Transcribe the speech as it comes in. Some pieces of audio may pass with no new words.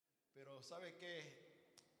Pero ¿sabe qué?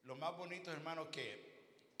 Lo más bonito, hermano,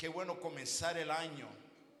 que qué bueno comenzar el año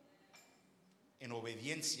en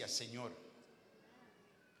obediencia, Señor.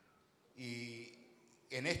 Y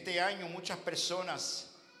en este año muchas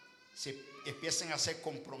personas se empiezan a hacer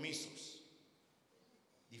compromisos,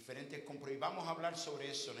 diferentes compromisos. Vamos a hablar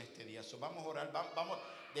sobre eso en este día. Vamos a orar,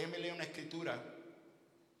 déjenme leer una escritura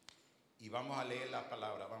y vamos a leer la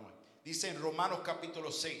palabra. Vamos. Dice en Romanos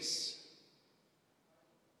capítulo 6,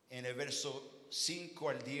 en el verso 5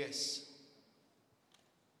 al 10,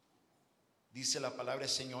 dice la palabra del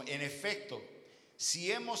Señor: en efecto,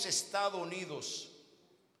 si hemos estado unidos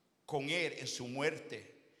con Él en su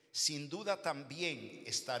muerte, sin duda también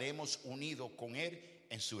estaremos unidos con Él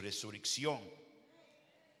en su resurrección.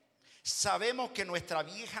 Sabemos que nuestra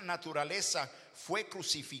vieja naturaleza fue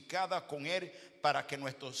crucificada con Él para que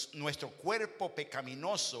nuestro cuerpo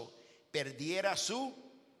pecaminoso perdiera su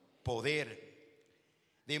poder,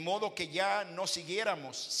 de modo que ya no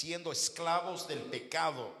siguiéramos siendo esclavos del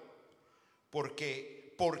pecado,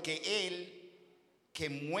 porque Él que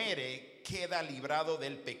muere queda librado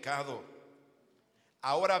del pecado.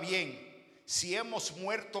 Ahora bien, si hemos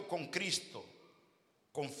muerto con Cristo,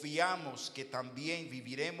 confiamos que también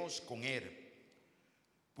viviremos con Él.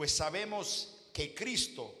 Pues sabemos que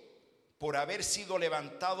Cristo, por haber sido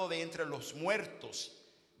levantado de entre los muertos,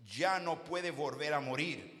 ya no puede volver a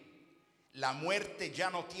morir. La muerte ya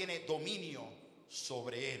no tiene dominio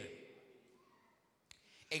sobre Él.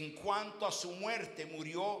 En cuanto a su muerte,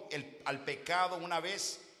 murió al pecado una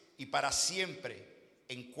vez y para siempre.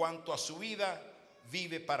 En cuanto a su vida,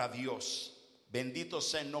 vive para Dios. Bendito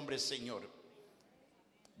sea el nombre del Señor.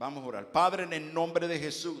 Vamos a orar. Padre, en el nombre de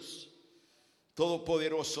Jesús,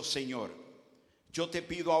 todopoderoso Señor, yo te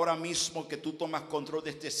pido ahora mismo que tú tomas control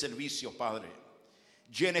de este servicio, Padre.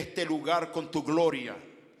 Llena este lugar con tu gloria.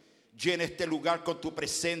 Llena este lugar con tu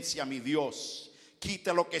presencia, mi Dios.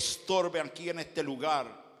 Quita lo que estorbe aquí en este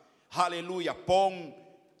lugar. Aleluya.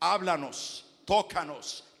 Háblanos,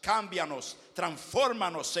 tócanos, cámbianos,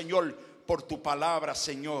 transfórmanos, Señor, por tu palabra,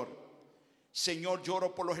 Señor. Señor,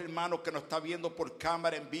 lloro por los hermanos que nos están viendo por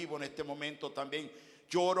cámara en vivo en este momento también.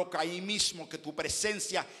 Lloro que ahí mismo, que tu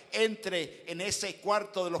presencia entre en ese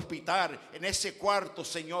cuarto del hospital, en ese cuarto,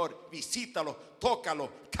 Señor. Visítalo,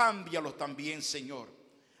 tócalo, cámbialo también, Señor.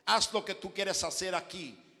 Haz lo que tú quieres hacer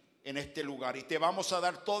aquí en este lugar y te vamos a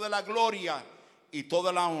dar toda la gloria y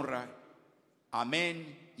toda la honra.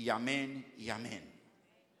 Amén y amén y amén.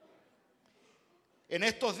 En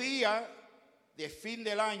estos días de fin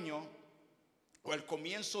del año o el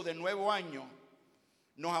comienzo del nuevo año,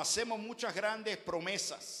 nos hacemos muchas grandes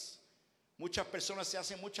promesas. Muchas personas se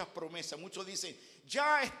hacen muchas promesas. Muchos dicen: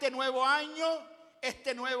 ya este nuevo año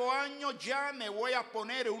ya me voy a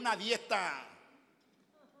poner una dieta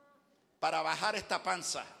para bajar esta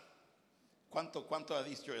panza. ¿Cuánto ha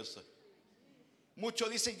dicho eso?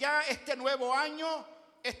 Muchos dicen: ya este nuevo año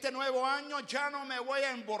ya no me voy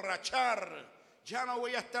a emborrachar, ya no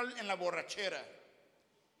voy a estar en la borrachera.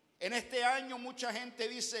 En este año mucha gente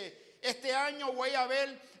dice: este año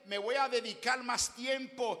me voy a dedicar más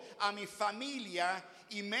tiempo a mi familia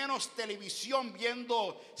y menos televisión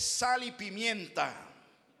viendo Sal y Pimienta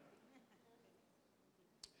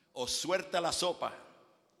o Suelta la Sopa.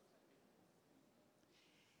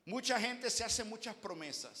 Mucha gente se hace muchas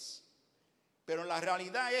promesas, pero la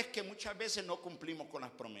realidad es que muchas veces no cumplimos con las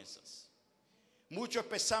promesas. Muchos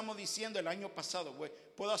empezamos diciendo el año pasado: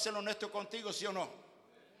 ¿puedo ser honesto contigo, sí o no?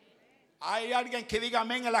 ¿Hay alguien que diga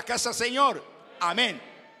amén en la casa, Señor? Amén.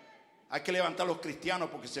 Hay que levantar a los cristianos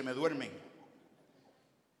porque se me duermen.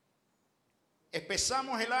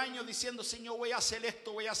 Empezamos el año diciendo: Señor, voy a hacer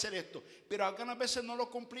esto, pero algunas veces no lo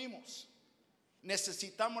cumplimos.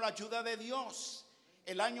 Necesitamos la ayuda de Dios.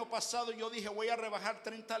 El año pasado yo dije: voy a rebajar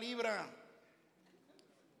 30 libras.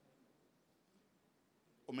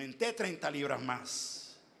 Aumenté 30 libras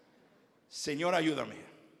más. Señor,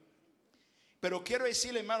 ayúdame. Pero quiero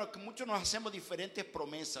decirle, hermano, que muchos nos hacemos diferentes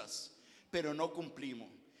promesas, pero no cumplimos.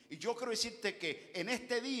 Y yo quiero decirte que en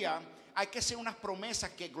este día hay que hacer unas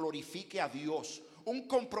promesas que glorifique a Dios. Un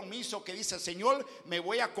compromiso que dice: Señor, me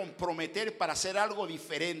voy a comprometer para hacer algo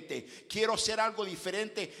diferente. Quiero hacer algo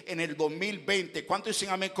diferente en el 2020. ¿Cuántos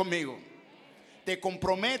dicen amén conmigo? Te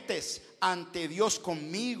comprometes ante Dios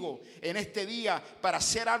conmigo en este día para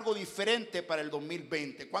hacer algo diferente para el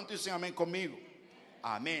 2020. ¿Cuántos dicen amén conmigo?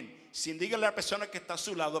 Amén. Sin dígale a la persona que está a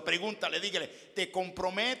su lado, pregúntale, dígale: ¿te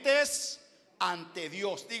comprometes ante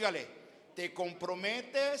Dios? Dígale: ¿te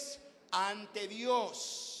comprometes ante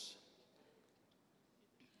Dios?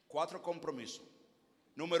 4 compromisos.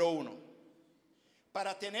 Número 1,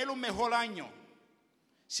 para tener un mejor año,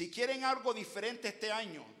 si quieren algo diferente este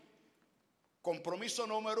año, Compromiso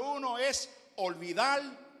número 1 es olvidar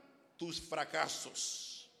tus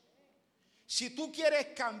fracasos. Si tú quieres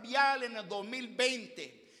cambiar en el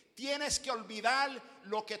 2020, tienes que olvidar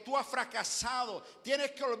lo que tú has fracasado.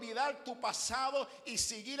 Tienes que olvidar tu pasado y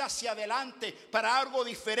seguir hacia adelante para algo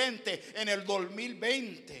diferente en el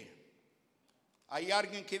 2020. ¿Hay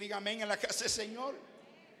alguien que diga amén en la casa del Señor?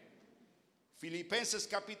 Filipenses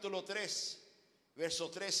capítulo 3,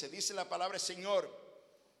 verso 13, dice la palabra del Señor: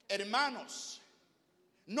 hermanos,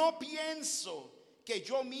 no pienso que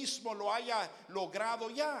yo mismo lo haya logrado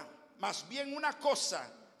ya, más bien una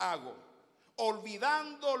cosa hago,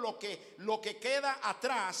 olvidando lo que queda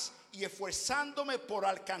atrás y esforzándome por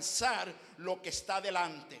alcanzar lo que está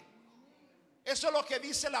delante. Eso es lo que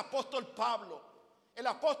dice el apóstol Pablo. El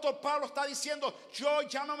apóstol Pablo está diciendo: yo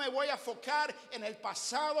ya no me voy a enfocar en el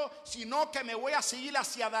pasado, sino que me voy a seguir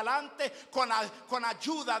hacia adelante con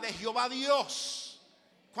ayuda de Jehová Dios.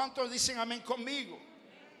 ¿Cuántos dicen amén conmigo?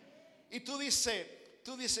 Y tú dices,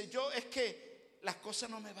 yo es que las cosas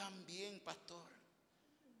no me van bien, pastor.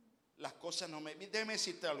 Las cosas no me... Déjeme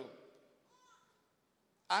decirte algo.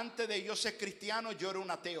 Antes de yo ser cristiano, yo era un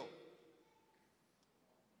ateo.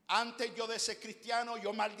 Antes yo de ser cristiano,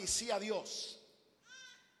 yo maldicía a Dios.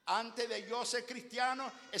 Antes de yo ser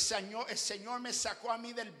cristiano, el Señor me sacó a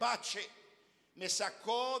mí del bache. Me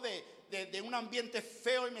sacó de un ambiente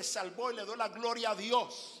feo y me salvó, y le doy la gloria a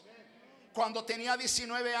Dios. Cuando tenía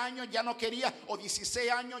 19 años ya no quería, o 16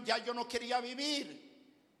 años ya yo no quería vivir.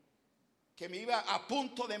 Que me iba a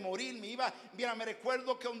punto de morir, mira, me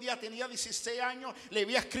recuerdo que un día tenía 16 años, le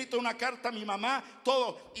había escrito una carta a mi mamá,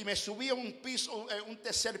 todo, y me subí a un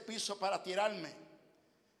tercer piso para tirarme.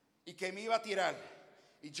 Y que me iba a tirar,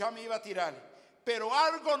 y ya me iba a tirar, pero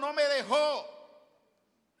algo no me dejó.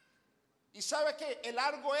 Y ¿sabe qué? El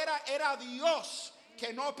algo era Dios,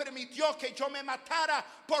 que no permitió que yo me matara,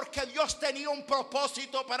 porque Dios tenía un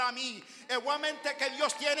propósito para mí. Igualmente que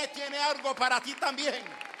Dios tiene algo para ti también.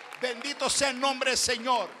 Bendito sea el nombre del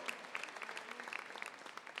Señor.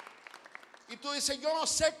 Y tú dices: yo no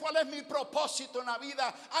sé cuál es mi propósito en la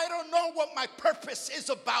vida. I don't know what my purpose is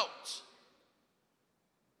about.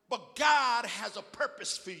 But God has a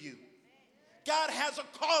purpose for you. God has a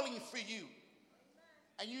calling for you.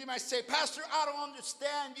 And you might say: pastor, I don't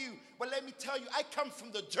understand you. But let me tell you, I come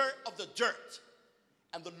from the dirt of the dirt.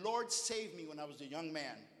 And the Lord saved me when I was a young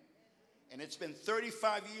man. And it's been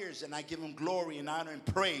 35 years, and I give him glory and honor and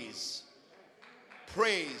praise.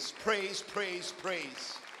 Praise, praise, praise,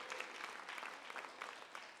 praise.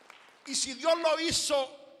 Y si Dios lo hizo,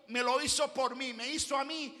 me lo hizo por mí, me hizo a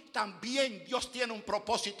mí, también Dios tiene un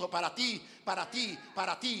propósito para ti, para ti,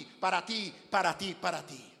 para ti, para ti, para ti, para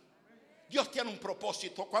ti. Dios tiene un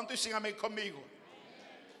propósito. ¿Cuántos dicen amén conmigo?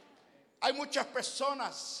 Hay muchas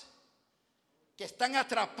personas que están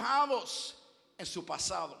atrapados en su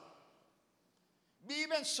pasado.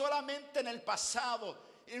 Viven solamente en el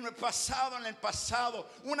pasado, en el pasado, en el pasado.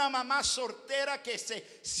 Una mamá soltera que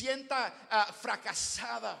se sienta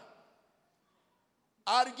fracasada.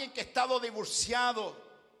 Alguien que ha estado divorciado.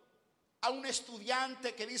 A un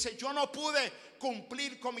estudiante que dice: yo no pude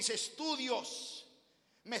cumplir con mis estudios.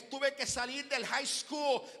 Me tuve que salir del high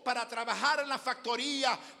school para trabajar en la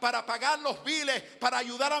factoría, para pagar los biles, para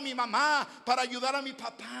ayudar a mi mamá, para ayudar a mi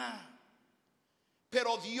papá.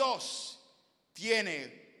 Pero Dios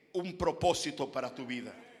tiene un propósito para tu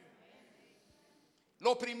vida.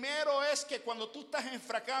 Lo primero es que cuando tú estás en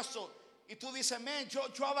fracaso y tú dices: man, yo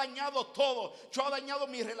he dañado todo, yo he dañado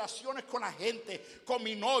mis relaciones con la gente, con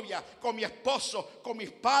mi novia, con mi esposo, con mis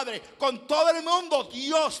padres, con todo el mundo.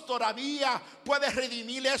 Dios todavía puede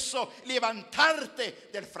redimir eso, levantarte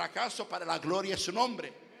del fracaso para la gloria de su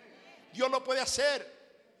nombre. Dios lo puede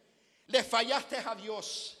hacer. Le fallaste a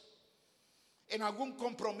Dios en algún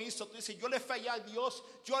compromiso. Tú dices: yo le fallé a Dios,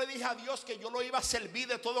 yo le dije a Dios que yo lo iba a servir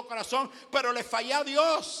de todo corazón, pero le fallé a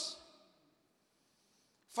Dios.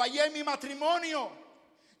 Fallé en mi matrimonio.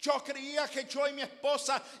 Yo creía que yo y mi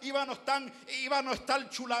esposa iban a estar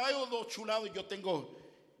chulados. Yo tengo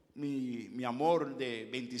mi amor de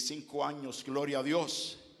 25 años, gloria a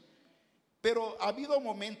Dios. Pero ha habido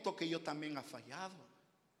momentos que yo también he fallado.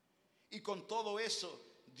 Y con todo eso,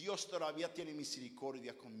 Dios todavía tiene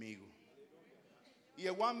misericordia conmigo. Y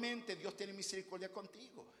igualmente Dios tiene misericordia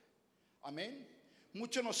contigo. Amén.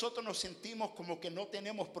 Muchos de nosotros nos sentimos como que no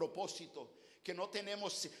tenemos propósito, que no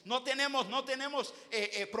tenemos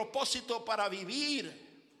propósito para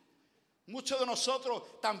vivir. Muchos de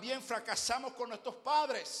nosotros también fracasamos con nuestros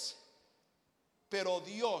padres, pero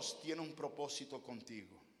Dios tiene un propósito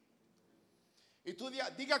contigo. Y tú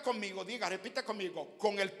diga conmigo, repita conmigo: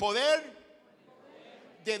 con el poder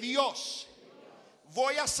de Dios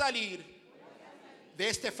voy a salir de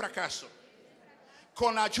este fracaso.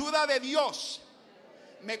 Con la ayuda de Dios,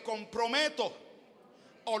 me comprometo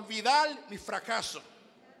a olvidar mi fracaso.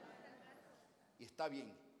 Y está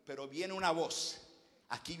bien, pero viene una voz.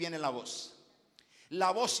 Aquí viene la voz.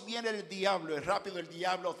 La voz viene del diablo. Y rápido el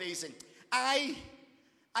diablo te dice: ay,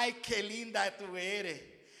 qué linda tú eres.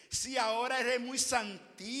 Sí, ahora eres muy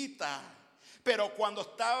santita. Pero cuando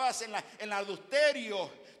estabas en el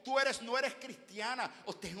adulterio, no eres cristiana.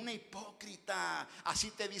 Usted es una hipócrita.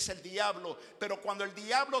 Así te dice el diablo. Pero cuando el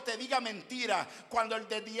diablo te diga mentira, cuando el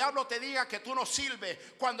diablo te diga que tú no sirves,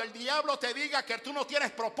 cuando el diablo te diga que tú no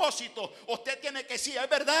tienes propósito, usted tiene que decir: es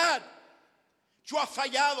verdad, yo he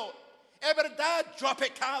fallado. Es verdad, yo he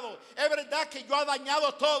pecado. Es verdad que yo he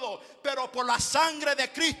dañado todo. Pero por la sangre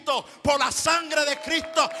de Cristo, por la sangre de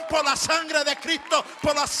Cristo, por la sangre de Cristo,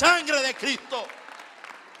 por la sangre de Cristo.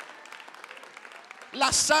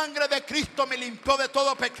 La sangre de Cristo me limpió de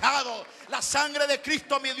todo pecado. La sangre de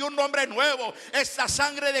Cristo me dio un nombre nuevo. Esa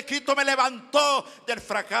sangre de Cristo me levantó del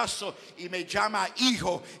fracaso y me llama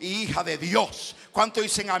hijo y hija de Dios. ¿Cuánto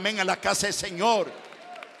dicen amén en la casa del Señor?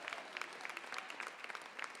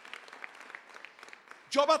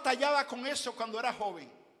 Yo batallaba con eso cuando era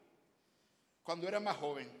joven. Cuando era más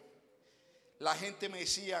joven, la gente me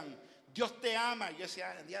decía: Dios te ama. Yo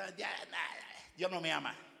decía: Dios no me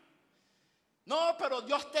ama. No, pero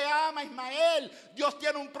Dios te ama, Ismael. Dios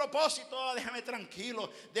tiene un propósito. Déjame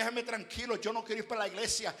tranquilo, yo no quiero ir para la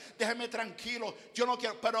iglesia. Déjame tranquilo, yo no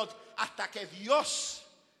quiero. Pero hasta que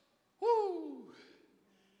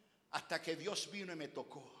Dios vino y me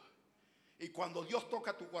tocó. Y cuando Dios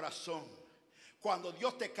toca tu corazón, cuando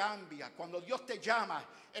Dios te cambia, cuando Dios te llama,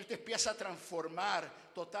 Él te empieza a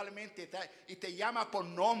transformar totalmente y te llama por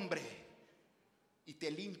nombre y te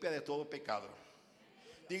limpia de todo pecado.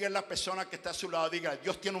 Dígale a la persona que está a su lado, dígale: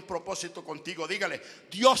 Dios tiene un propósito contigo. Dígale: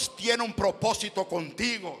 Dios tiene un propósito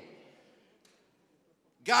contigo.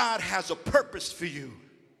 God has a purpose for you.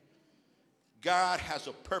 God has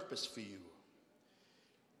a purpose for you.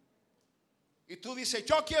 Y tú dices: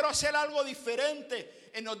 yo quiero hacer algo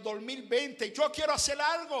diferente en el 2020. Yo quiero hacer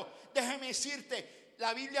algo. Déjame decirte,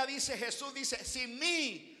 la Biblia dice, Jesús dice: sin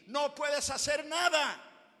mí no puedes hacer nada.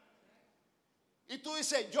 Y tú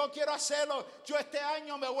dices: yo quiero hacerlo. Yo este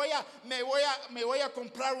año me voy a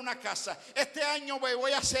comprar una casa. Este año me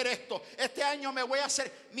voy a hacer esto. Este año me voy a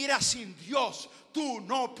hacer. Mira, sin Dios tú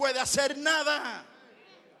no puedes hacer nada.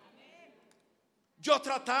 Yo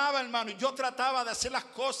trataba, hermano, de hacer las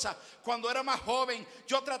cosas cuando era más joven.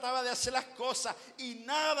 Yo trataba de hacer las cosas y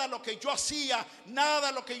nada lo que yo hacía,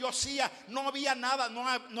 no había nada,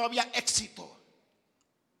 no había éxito.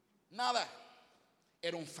 Nada.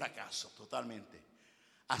 Era un fracaso totalmente.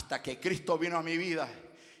 Hasta que Cristo vino a mi vida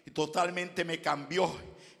y totalmente me cambió,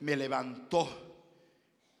 me levantó.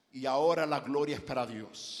 Y ahora la gloria es para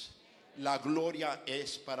Dios. La gloria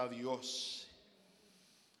es para Dios.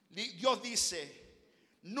 Dios dice: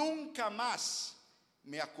 nunca más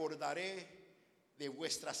me acordaré de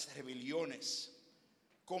vuestras rebeliones.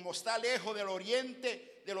 Como está lejos del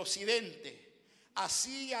oriente del occidente,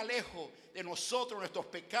 así alejo de nosotros nuestros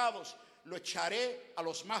pecados, lo echaré a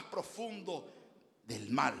los más profundos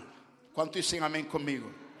del mal. ¿Cuánto dicen amén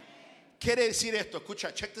conmigo? Quiere decir esto,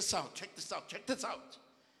 escucha, check this out.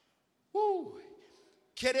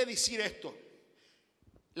 Quiere decir esto.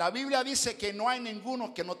 La Biblia dice que no hay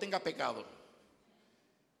ninguno que no tenga pecado,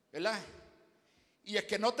 ¿verdad? Y el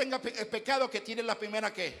que no tenga el pecado, que tiene la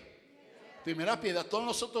primera primera piedra. Todos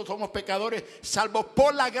nosotros somos pecadores, salvo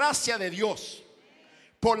por la gracia de Dios.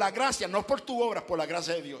 Por la gracia, no por tu obra, por la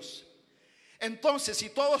gracia de Dios. Entonces,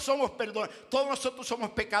 si todos nosotros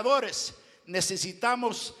somos pecadores,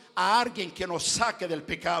 necesitamos a alguien que nos saque del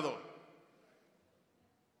pecado.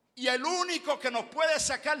 Y el único que nos puede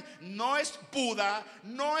sacar no es Buda,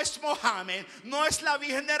 no es Mohammed, no es la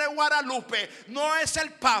Virgen de Guadalupe, no es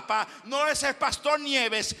el Papa, no es el Pastor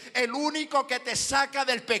Nieves. El único que te saca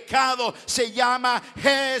del pecado se llama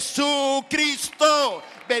Jesucristo.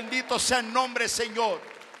 Bendito sea el nombre del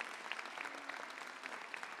Señor.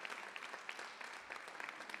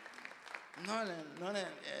 No,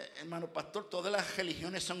 hermano pastor, todas las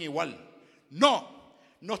religiones son igual. No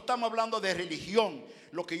estamos hablando de religión.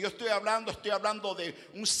 Lo que yo estoy hablando de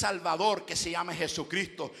un Salvador que se llama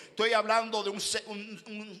Jesucristo. Estoy hablando de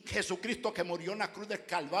un Jesucristo que murió en la cruz del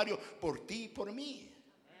Calvario por ti y por mí.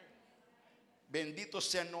 Bendito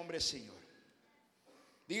sea el nombre del Señor.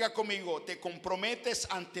 Diga conmigo: te comprometes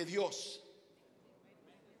ante Dios.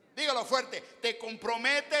 Dígalo fuerte: te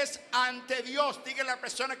comprometes ante Dios. Dígale a la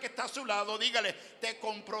persona que está a su lado, dígale: te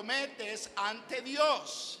comprometes ante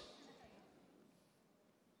Dios.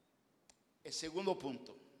 El segundo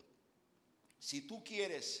punto: Si tú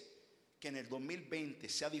quieres que en el 2020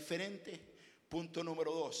 sea diferente, punto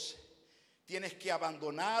número 2, tienes que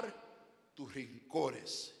abandonar tus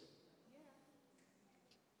rencores.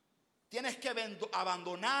 Tienes que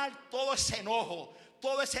abandonar todo ese enojo,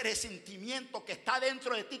 todo ese resentimiento que está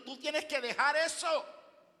dentro de ti. Tú tienes que dejar eso.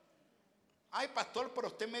 Ay, pastor, pero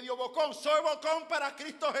usted es medio bocón. Soy bocón para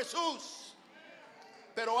Cristo Jesús.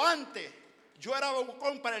 Pero antes yo era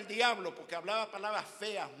bocón para el diablo, porque hablaba palabras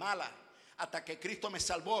feas, malas, hasta que Cristo me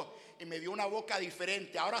salvó y me dio una boca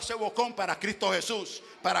diferente. Ahora soy bocón para Cristo Jesús,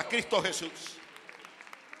 para Cristo Jesús.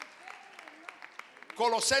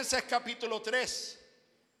 Colosenses capítulo 3,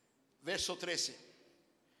 verso 13.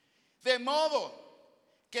 De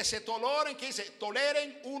modo que se toleren, que dice,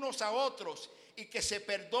 toleren unos a otros y que se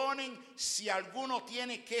perdonen si alguno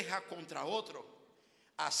tiene queja contra otro.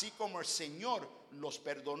 Así como el Señor los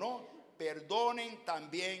perdonó, perdonen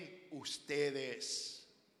también ustedes.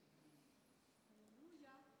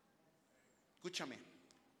 Escúchame,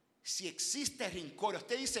 si existe rencor,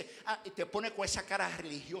 usted dice, y te pone con esa cara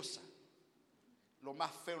religiosa. Lo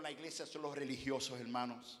más feo en la iglesia son los religiosos,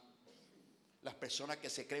 hermanos. Las personas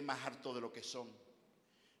que se creen más hartos de lo que son.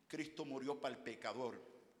 Cristo murió para el pecador.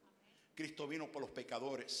 Cristo vino por los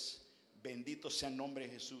pecadores. Bendito sea el nombre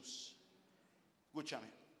de Jesús.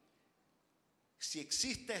 Escúchame. Si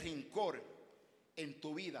existe rencor en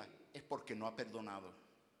tu vida, es porque no ha perdonado.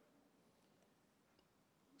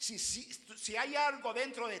 Si hay algo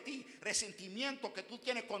dentro de ti, resentimiento que tú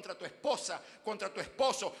tienes contra tu esposa, contra tu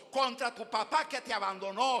esposo, contra tu papá que te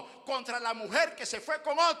abandonó, contra la mujer que se fue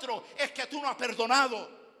con otro, es que tú no has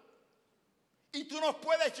perdonado. Y tú no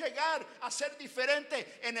puedes llegar a ser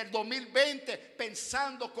diferente en el 2020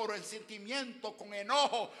 pensando con resentimiento, con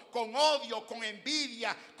enojo, con odio, con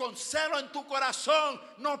envidia, con celo en tu corazón.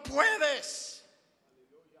 No puedes.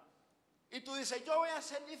 Y tú dices, yo voy a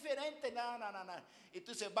ser diferente. No. Y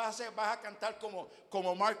tú dices, vas a cantar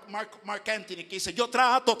como Mark Anthony, que dice, yo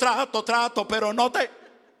trato, pero no te...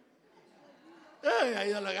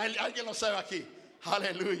 Alguien lo sabe aquí.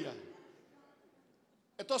 Aleluya.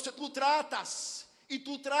 Entonces tú tratas. Y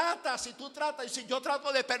dice, yo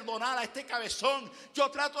trato de perdonar a este cabezón. Yo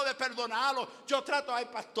trato de perdonarlo. Ay,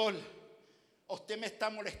 pastor, usted me está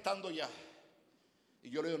molestando ya. Y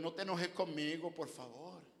yo le digo, no te enojes conmigo, por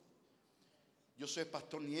favor. Yo soy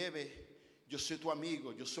Pastor Nieves, yo soy tu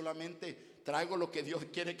amigo, yo solamente traigo lo que Dios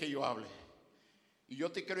quiere que yo hable. Y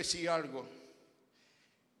yo te quiero decir algo,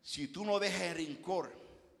 si tú no dejas el rencor,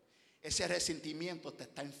 ese resentimiento te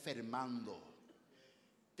está enfermando.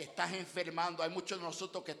 Te estás enfermando. Hay muchos de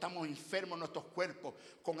nosotros que estamos enfermos en nuestros cuerpos,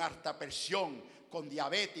 con alta presión, con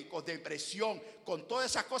diabéticos, depresión, con todas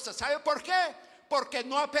esas cosas. ¿Sabe por qué? Porque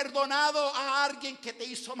no has perdonado a alguien que te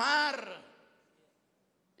hizo mal.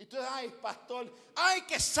 Y tú dices, ay, pastor, ay,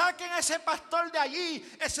 que saquen a ese pastor de allí.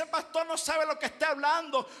 Ese pastor no sabe lo que está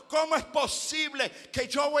hablando. ¿Cómo es posible que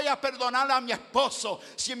yo voy a perdonar a mi esposo?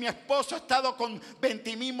 Si mi esposo ha estado con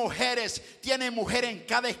 20,000 mujeres, tiene mujeres en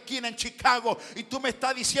cada esquina en Chicago, y tú me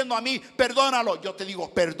estás diciendo a mí, perdónalo. Yo te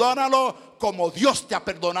digo, perdónalo como Dios te ha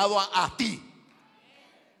perdonado a ti.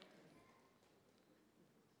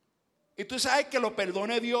 Y tú dices, ay, que lo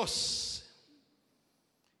perdone Dios.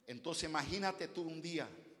 Entonces imagínate tú un día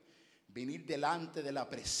venir delante de la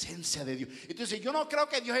presencia de Dios. Y tú dices, yo no creo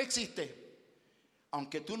que Dios existe.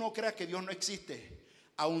 Aunque tú no creas que Dios no existe,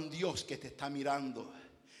 hay un Dios que te está mirando.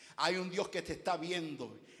 Hay un Dios que te está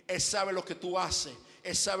viendo. Él sabe lo que tú haces.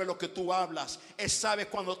 Él sabe lo que tú hablas. Él sabe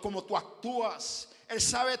cómo tú actúas. Él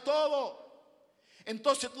sabe todo.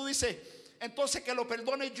 Entonces tú dices, entonces que lo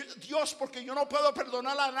perdone Dios, porque yo no puedo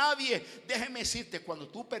perdonar a nadie. Déjeme decirte, cuando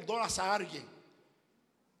tú perdonas a alguien,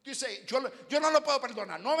 dice, yo no lo puedo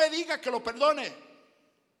perdonar. No me digas que lo perdone.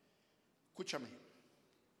 Escúchame.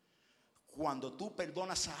 Cuando tú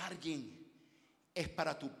perdonas a alguien, es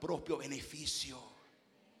para tu propio beneficio.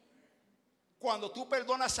 Cuando tú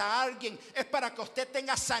perdonas a alguien, es para que usted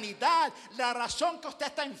tenga sanidad. La razón que usted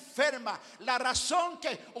está enferma, la razón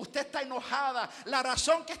que usted está enojada, la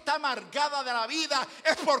razón que está amargada de la vida,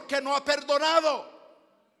 es porque no ha perdonado.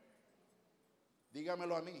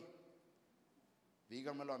 Dígamelo a mí.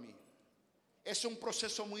 Dígamelo a mí. Es un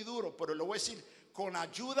proceso muy duro, pero le voy a decir, con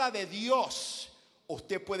ayuda de Dios,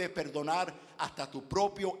 usted puede perdonar hasta tu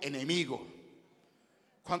propio enemigo.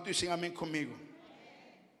 ¿Cuánto dicen amén conmigo?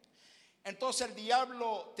 Entonces el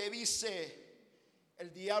diablo te dice,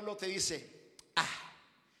 el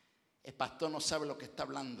pastor no sabe lo que está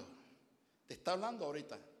hablando. Te está hablando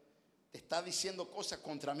ahorita. Te está diciendo cosas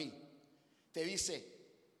contra mí. Te dice,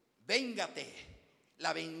 véngate,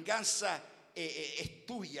 la venganza es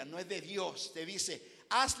tuya, no es de Dios. Te dice,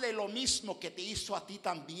 hazle lo mismo que te hizo a ti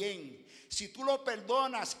también. Si tú lo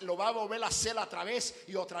perdonas, lo va a volver a hacer otra vez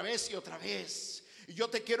y otra vez y otra vez. Y yo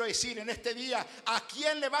te quiero decir en este día, ¿a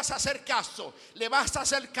quién le vas a hacer caso? ¿Le vas a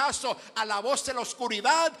hacer caso a la voz de la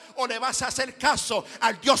oscuridad o le vas a hacer caso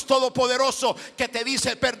al Dios Todopoderoso que te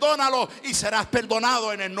dice perdónalo y serás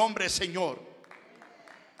perdonado en el nombre del Señor?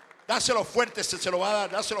 Dáselo fuerte, se lo va a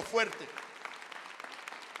dar, dáselo fuerte.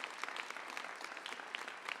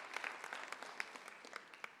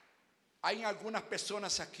 Hay algunas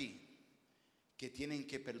personas aquí que tienen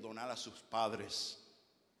que perdonar a sus padres.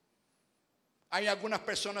 Hay algunas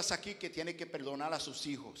personas aquí que tienen que perdonar a sus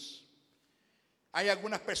hijos. Hay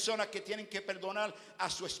algunas personas que tienen que perdonar a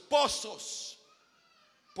sus esposos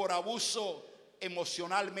por abuso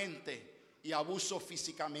emocionalmente y abuso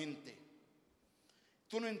físicamente.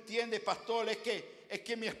 Tú no entiendes, pastor, es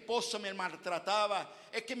que mi esposo me maltrataba,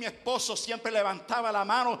 es que mi esposo siempre levantaba la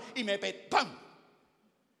mano y me ¡pam!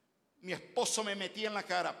 Mi esposo me metía en la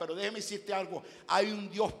cara. Pero déjeme decirte algo, hay un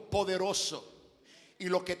Dios poderoso. Y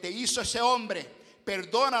lo que te hizo ese hombre,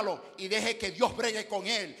 perdónalo y deje que Dios bregue con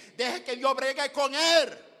él. Deje que Dios bregue con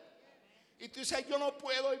él. Y tú dices, yo no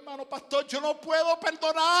puedo, hermano pastor, yo no puedo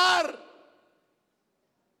perdonar.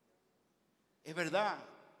 Es verdad,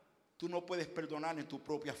 tú no puedes perdonar en tu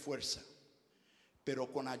propia fuerza.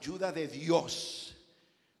 Pero con ayuda de Dios,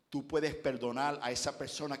 tú puedes perdonar a esa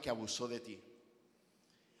persona que abusó de ti.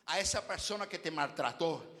 A esa persona que te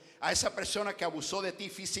maltrató, a esa persona que abusó de ti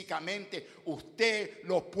físicamente, usted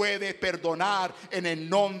lo puede perdonar en el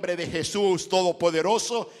nombre de Jesús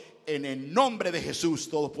Todopoderoso. En el nombre de Jesús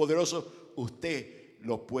Todopoderoso, usted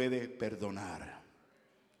lo puede perdonar.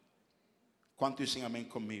 ¿Cuántos dicen amén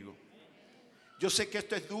conmigo? Yo sé que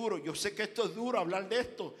esto es duro, yo sé que esto es duro hablar de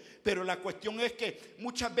esto, pero la cuestión es que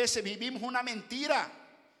muchas veces vivimos una mentira.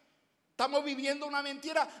 Estamos viviendo una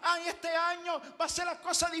mentira. Ay, este año va a ser la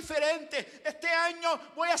cosa diferente. Este año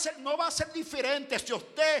no va a ser diferente. Si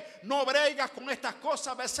usted no brega con estas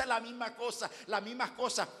cosas, va a ser la misma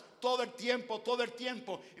cosa todo el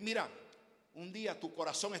tiempo. Y mira, un día tu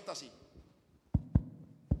corazón está así.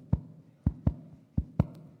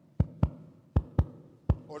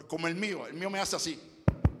 O como el mío me hace así.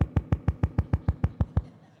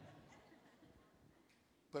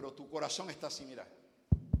 Pero tu corazón está así, mira.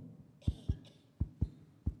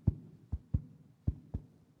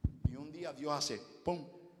 Dios hace, ¡pum!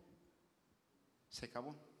 Se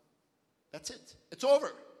acabó. That's it. It's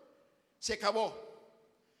over. Se acabó.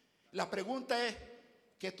 La pregunta es,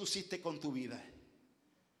 ¿qué tú hiciste con tu vida?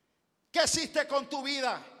 ¿Qué hiciste con tu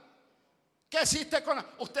vida? ¿Qué hiciste con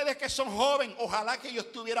ustedes que son jóvenes? Ojalá que yo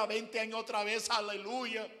estuviera 20 años otra vez,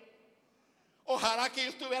 aleluya. Ojalá que yo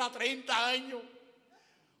estuviera 30 años.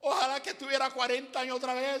 Ojalá que estuviera 40 años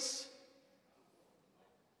otra vez.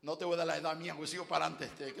 No te voy a dar la edad mía, porque sigo para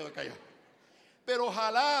adelante, te quedo callado. Pero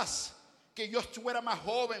ojalá que yo estuviera más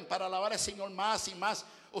joven para alabar al Señor más y más.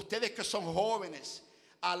 Ustedes que son jóvenes,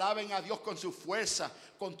 alaben a Dios con su fuerza,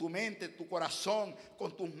 con tu mente, tu corazón,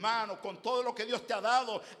 con tus manos, con todo lo que Dios te ha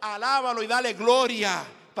dado. Alábalo y dale gloria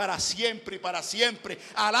para siempre y para siempre.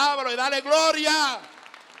 Alábalo y dale gloria.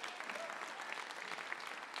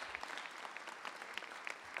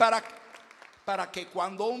 Para que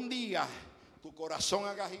cuando un día tu corazón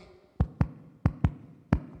haga así,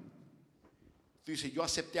 tú dices, yo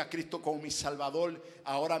acepté a Cristo como mi Salvador,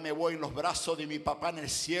 ahora me voy en los brazos de mi papá en el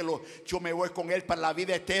cielo, yo me voy con Él para la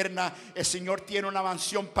vida eterna. El Señor tiene una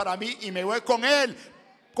mansión para mí y me voy con Él,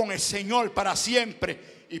 con el Señor para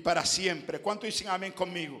siempre y para siempre. ¿Cuántos dicen amén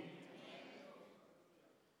conmigo?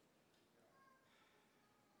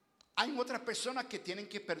 Hay otras personas que tienen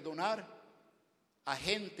que perdonar a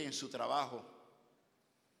gente en su trabajo,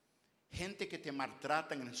 gente que te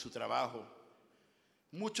maltratan en su trabajo.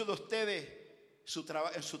 Muchos de ustedes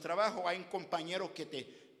en su trabajo hay compañeros que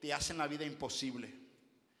te hacen la vida imposible.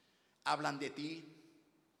 Hablan de ti,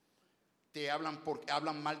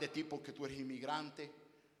 hablan mal de ti porque tú eres inmigrante,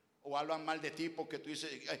 o hablan mal de ti porque tú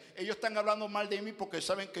dices, ellos están hablando mal de mí porque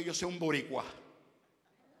saben que yo soy un boricua.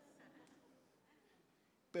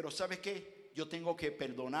 Pero ¿sabes qué? Yo tengo que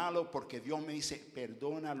perdonarlos porque Dios me dice,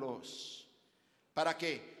 perdónalos. ¿Para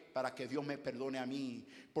qué? Para que Dios me perdone a mí.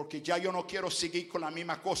 Porque ya yo no quiero seguir con la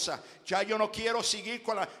misma cosa. Ya yo no quiero seguir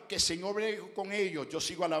que el Señor bregue con ellos. Yo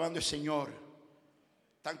sigo alabando al Señor.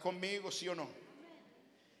 ¿Están conmigo, sí o no?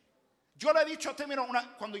 Yo le he dicho a usted,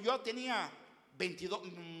 mira, cuando yo tenía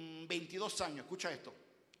 22 años, escucha esto.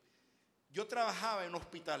 Yo trabajaba en un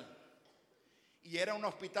hospital. Y era un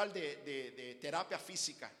hospital de terapia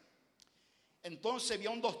física. Entonces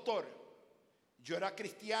había un doctor. Yo era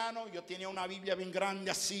cristiano, yo tenía una Biblia bien grande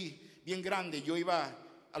así, bien grande. Yo iba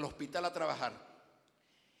al hospital a trabajar.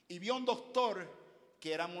 y vio a un doctor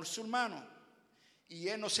que era musulmano y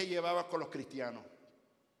él no se llevaba con los cristianos.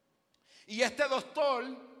 Y este doctor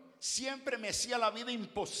siempre me hacía la vida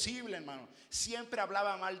imposible, hermano. Siempre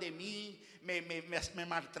hablaba mal de mí, me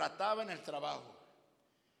maltrataba en el trabajo.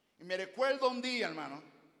 Y me recuerdo un día, hermano,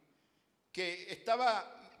 que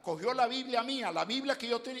cogió la Biblia mía, la Biblia que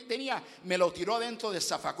yo tenía, me lo tiró dentro del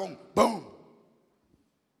zafacón. ¡Boom!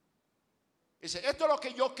 Dice, esto es lo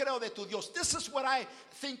que yo creo de tu Dios. This is what I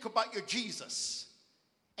think about your Jesus.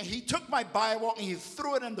 And he took my Bible and he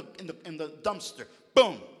threw it in the dumpster.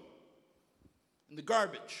 Boom. In the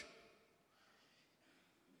garbage.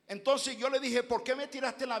 Entonces yo le dije, ¿por qué me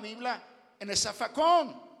tiraste la Biblia en el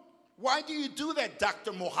zafacón? Why do you do that,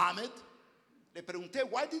 Dr. Muhammad? Le pregunté,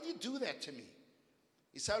 why did you do that to me?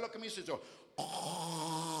 ¿Y sabe lo que me hizo? Yo,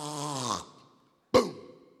 boom.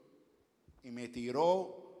 Y me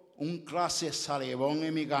tiró un clase de salivón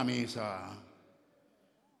en mi camisa.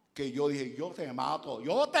 Que yo dije, yo te mato y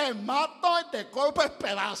te corto en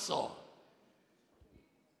pedazos.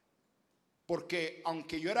 Porque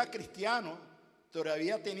aunque yo era cristiano,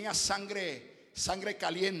 todavía tenía sangre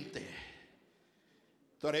caliente.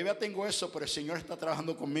 Todavía tengo eso, pero el Señor está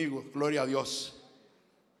trabajando conmigo. Gloria a Dios.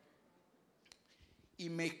 Y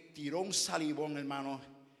me tiró un salivón, hermano.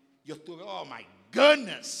 Yo estuve, oh my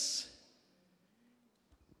goodness.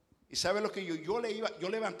 Y sabe lo que yo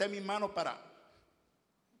levanté mi mano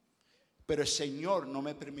pero el Señor no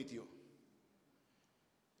me permitió.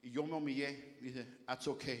 Y yo me humillé. Dije, that's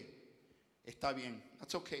okay. Está bien.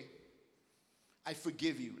 That's okay. I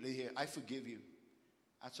forgive you. Le dije, I forgive you.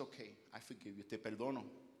 That's okay. I forgive you. Te perdono.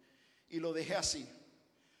 Y lo dejé así.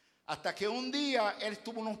 Hasta que un día él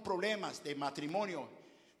tuvo unos problemas de matrimonio.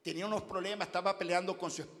 Tenía unos problemas, estaba peleando con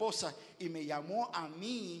su esposa y me llamó a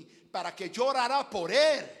mí para que yo orara por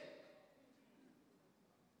él.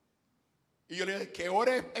 Y yo le dije, que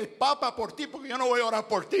ore el Papa por ti, porque yo no voy a orar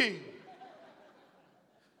por ti.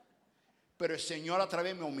 Pero el Señor a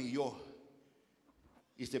través me humilló.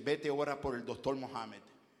 Y dice, vete, ora por el doctor Mohammed.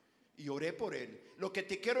 Y oré por él. Lo que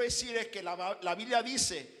te quiero decir es que la Biblia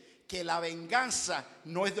dice que la venganza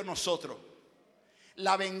no es de nosotros.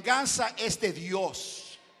 La venganza es de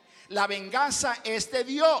Dios. La venganza es de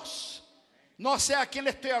Dios. No sé a quién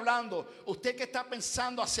le estoy hablando. Usted que está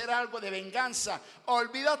pensando hacer algo de venganza,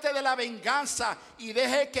 olvídate de la venganza y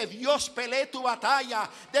deje que Dios pelee tu batalla.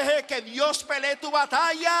 Deje que Dios pelee tu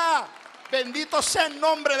batalla. Bendito sea el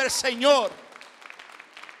nombre del Señor.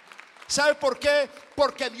 ¿Sabe por qué?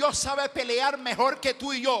 Porque Dios sabe pelear mejor que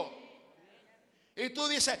tú y yo. Y tú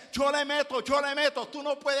dices, yo le meto. Tú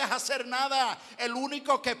no puedes hacer nada. El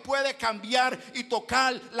único que puede cambiar y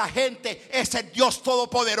tocar la gente es el Dios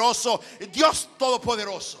Todopoderoso. Dios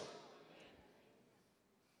Todopoderoso.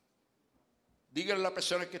 Dígale a la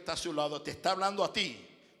persona que está a su lado, te está hablando a ti.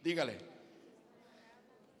 Dígale.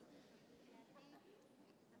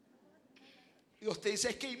 Y usted dice,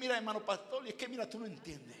 es que mira, hermano pastor, es que mira, tú no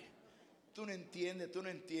entiendes. Tú no entiendes.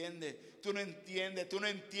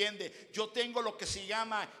 Yo tengo lo que se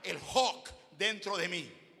llama el Hulk dentro de mí.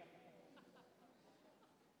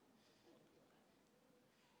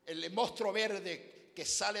 El monstruo verde que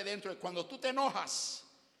sale dentro. Cuando tú te enojas,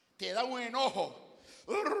 te da un enojo.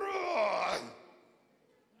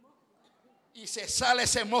 Y se sale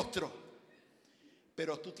ese monstruo.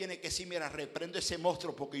 Pero tú tienes que decir, mira, reprendo ese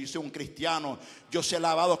monstruo porque yo soy un cristiano. Yo soy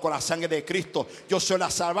lavado con la sangre de Cristo. Yo soy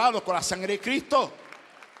salvado con la sangre de Cristo.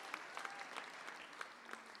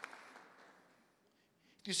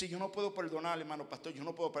 Dice, yo no puedo perdonar, hermano pastor. Yo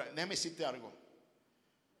no puedo perdonar. Déjame decirte algo.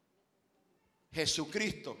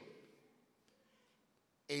 Jesucristo,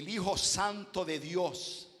 el Hijo Santo de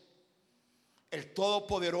Dios, el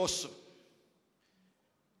Todopoderoso,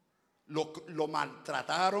 lo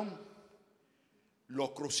maltrataron.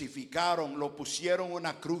 Lo crucificaron, lo pusieron en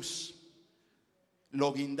una cruz.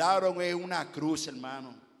 Lo guindaron en una cruz,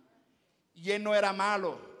 hermano. Y él no era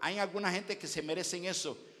malo. Hay alguna gente que se merecen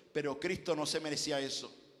eso, pero Cristo no se merecía eso.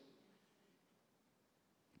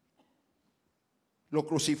 Lo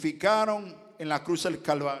crucificaron en la cruz del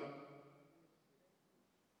Calvario.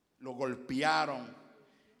 Lo golpearon,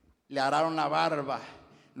 le araron la barba,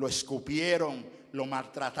 lo escupieron, lo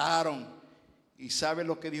maltrataron. ¿Y sabe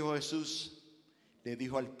lo que dijo Jesús? Le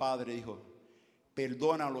dijo al Padre, dijo,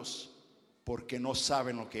 perdónalos porque no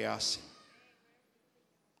saben lo que hacen.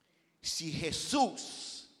 Si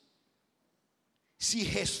Jesús,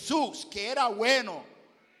 que era bueno,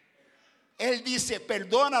 Él dice,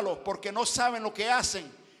 perdónalos porque no saben lo que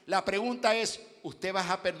hacen. La pregunta es, ¿usted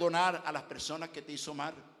vas a perdonar a las personas que te hizo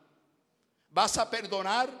mal? ¿Vas a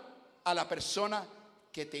perdonar a la persona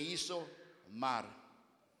que te hizo mal?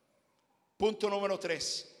 Punto número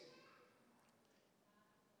 3.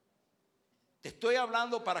 estoy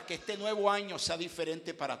hablando para que este nuevo año sea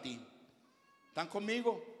diferente para ti. ¿Están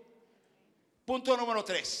conmigo? Punto número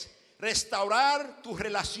 3. Restaurar tus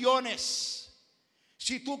relaciones.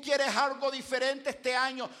 Si tú quieres algo diferente este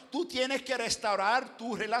año, tú tienes que restaurar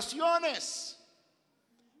tus relaciones.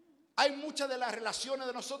 Hay muchas de las relaciones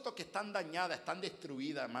de nosotros que están dañadas, están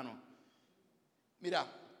destruidas, hermano. Mira,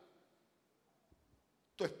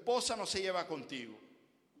 tu esposa no se lleva contigo.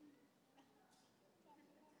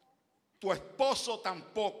 Tu esposo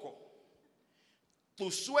tampoco. Tu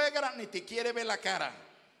suegra ni te quiere ver la cara.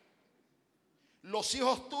 Los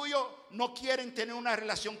hijos tuyos no quieren tener una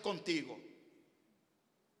relación contigo.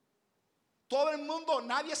 Todo el mundo,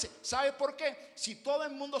 nadie se... ¿Sabe por qué? Si todo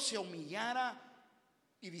el mundo se humillara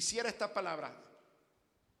y dijera esta palabra: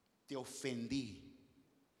 te ofendí,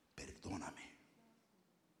 perdóname.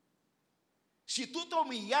 Si tú te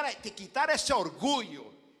humillaras y te quitaras ese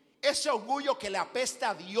orgullo que le apesta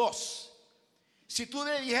a Dios. Si tú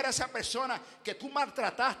le dijeras a esa persona que tú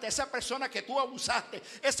maltrataste, esa persona que tú abusaste,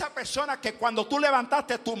 esa persona que cuando tú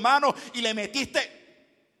levantaste tu mano y le metiste,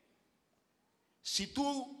 si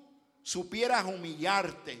tú supieras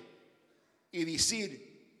humillarte y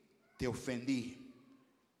decir: te ofendí,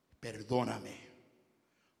 perdóname,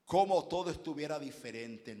 cómo todo estuviera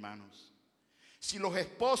diferente, hermanos. Si los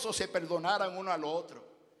esposos se perdonaran uno al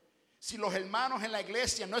otro, si los hermanos en la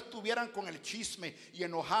iglesia no estuvieran con el chisme y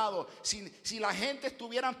enojados, si la gente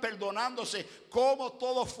estuvieran perdonándose, cómo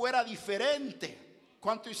todo fuera diferente.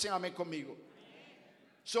 ¿Cuánto dicen amén conmigo?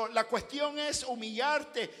 La cuestión es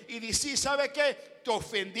humillarte y decir: ¿sabe qué? Te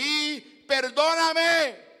ofendí,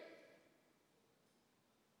 perdóname.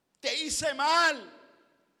 Te hice mal.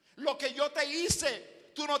 Lo que yo te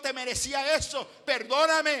hice, tú no te merecías eso.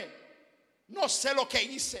 Perdóname. No sé lo que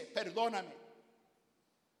hice, perdóname.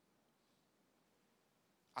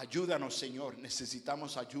 Ayúdanos, Señor.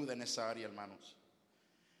 Necesitamos ayuda en esa área, hermanos.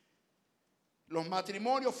 Los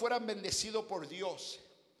matrimonios fueran bendecidos por Dios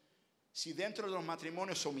si dentro de los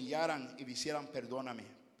matrimonios se humillaran y dijeran: perdóname,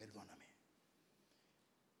 perdóname.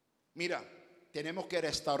 Mira, tenemos que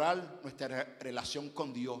restaurar nuestra relación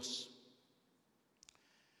con Dios.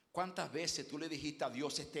 ¿Cuántas veces tú le dijiste a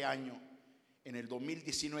Dios este año, en el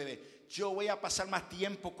 2019: yo voy a pasar más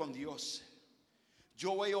tiempo con Dios,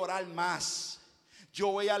 yo voy a orar más, yo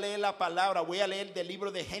voy a leer la palabra, voy a leer del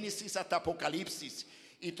libro de Génesis hasta Apocalipsis?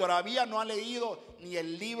 Y todavía no ha leído ni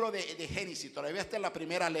el libro de Génesis, todavía está en la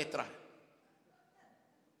primera letra.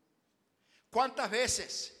 ¿Cuántas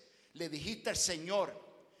veces le dijiste al Señor,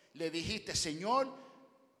 Señor,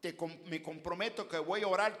 me comprometo que voy a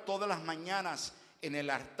orar todas las mañanas en el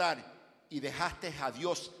altar, y dejaste a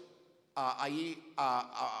Dios ahí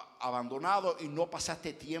abandonado y no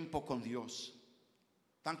pasaste tiempo con Dios?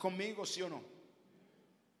 ¿Están conmigo, sí o no?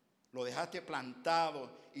 Lo dejaste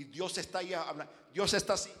plantado y Dios está ahí hablando. Dios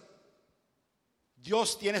está así.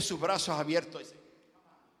 Dios tiene sus brazos abiertos.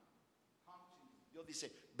 Dios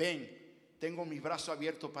dice: ven, tengo mis brazos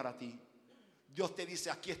abiertos para ti. Dios te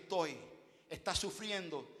dice: aquí estoy. Estás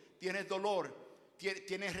sufriendo, tienes dolor,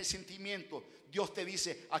 tienes resentimiento. Dios te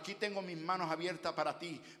dice: aquí tengo mis manos abiertas para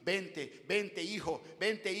ti. Vente, vente, hijo,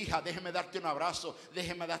 vente, hija. Déjeme darte un abrazo,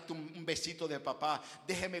 déjeme darte un besito de papá,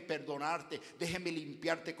 déjeme perdonarte, déjeme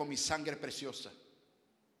limpiarte con mi sangre preciosa.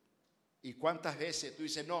 ¿Y cuántas veces tú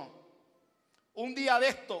dices: no, un día de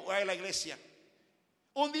esto voy a la iglesia?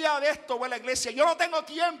 Un día de esto voy a la iglesia. Yo no tengo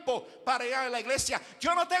tiempo para ir a la iglesia.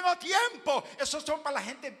 Yo no tengo tiempo. Esos son para la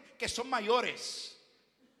gente que son mayores.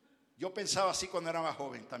 Yo pensaba así cuando era más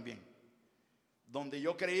joven también, donde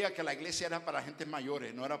yo creía que la iglesia era para gente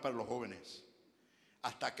mayores, no era para los jóvenes.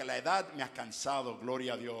 Hasta que la edad me ha cansado,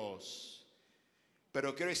 gloria a Dios.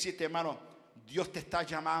 Pero quiero decirte, hermano, Dios te está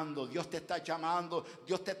llamando, Dios te está llamando,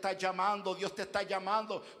 Dios te está llamando, Dios te está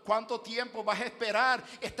llamando. ¿Cuánto tiempo vas a esperar?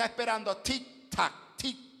 Está esperando tic-tac,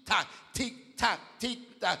 tic-tac, tic-tac,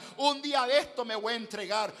 tic-tac. Un día de esto me voy a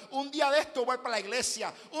entregar, un día de esto voy para la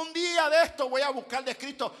iglesia, un día de esto voy a buscar de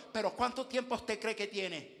Cristo. Pero ¿cuánto tiempo usted cree que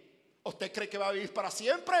tiene? ¿Usted cree que va a vivir para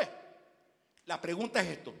siempre? La pregunta es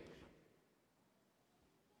esto.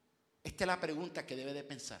 Esta es la pregunta que debe de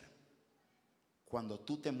pensar. Cuando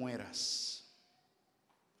tú te mueras,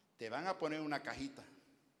 te van a poner una cajita.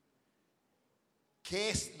 ¿Qué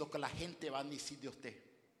es lo que la gente va a decir de usted?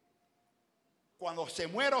 Cuando se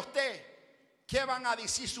muera usted, ¿qué van a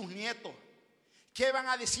decir sus nietos? ¿Qué van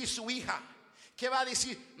a decir su hija? ¿Qué va a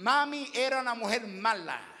decir? Mami era una mujer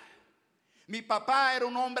mala. Mi papá era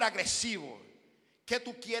un hombre agresivo. ¿Qué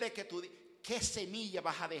tú quieres que tú digas? ¿Qué semilla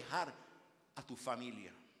vas a dejar a tu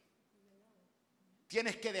familia?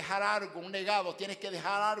 Tienes que dejar algo, un legado, tienes que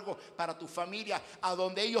dejar algo para tu familia, a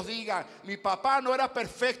donde ellos digan, mi papá no era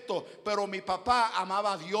perfecto, pero mi papá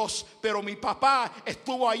amaba a Dios, pero mi papá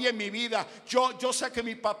estuvo ahí en mi vida. Yo sé que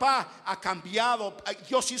mi papá ha cambiado,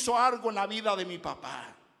 Dios hizo algo en la vida de mi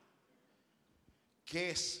papá.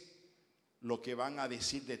 ¿Qué es lo que van a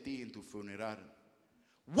decir de ti en tu funeral?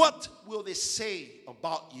 What will they say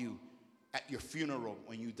about you at your funeral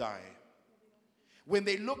when you die? When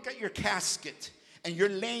they look at your casket and you're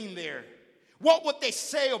laying there, what would they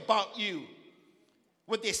say about you?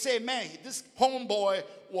 Would they say, man, this homeboy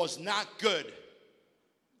was not good?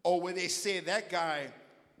 Or would they say, that guy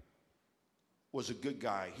was a good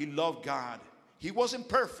guy? He loved God. He wasn't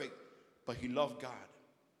perfect, but he loved God.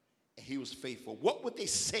 And he was faithful. What would they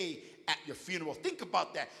say at your funeral? Think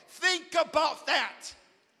about that. Think about that.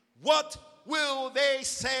 What will they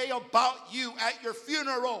say about you at your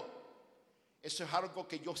funeral? Eso es algo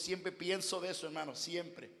que yo siempre pienso de eso, hermano,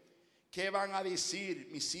 siempre. ¿Qué van a decir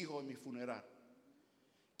mis hijos en mi funeral?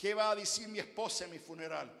 ¿Qué va a decir mi esposa en mi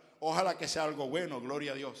funeral? Ojalá que sea algo bueno,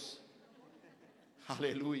 gloria a Dios.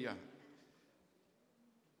 Aleluya.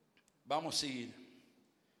 Vamos a ir.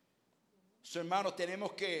 Hermanos,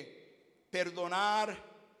 tenemos que perdonar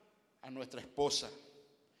a nuestra esposa.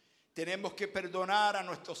 Tenemos que perdonar a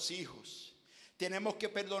nuestros hijos. Tenemos que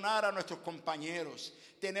perdonar a nuestros compañeros.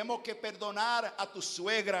 Tenemos que perdonar a tu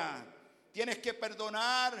suegra. Tienes que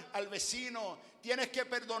perdonar al vecino. Tienes que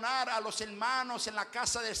perdonar a los hermanos en la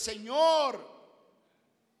casa del Señor.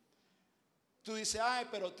 Tú dices, ay,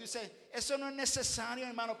 pero tú dices, eso no es necesario,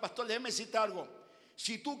 hermano pastor. Déjeme decirte algo.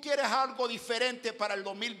 Si tú quieres algo diferente para el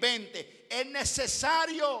 2020, es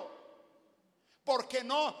necesario. Porque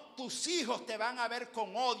no, tus hijos te van a ver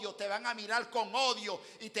con odio, te van a mirar con odio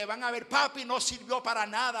y te van a ver, papi no sirvió para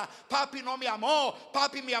nada, papi no me amó,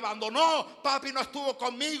 papi me abandonó, papi no estuvo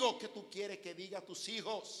conmigo. ¿Qué tú quieres que diga tus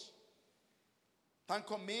hijos? ¿Están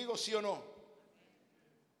conmigo, sí o no?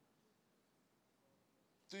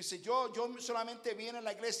 Tú dices, yo solamente vine a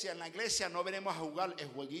la iglesia. En la iglesia no venimos a jugar el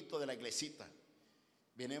jueguito de la iglesita.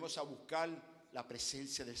 Venimos a buscar la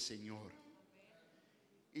presencia del Señor.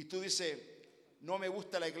 Y tú dices, no me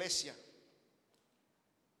gusta la iglesia.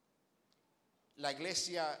 La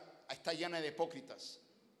iglesia está llena de hipócritas.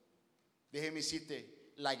 Déjeme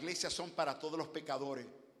decirte, la iglesia son para todos los pecadores.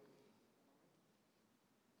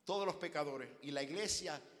 Todos los pecadores. Y la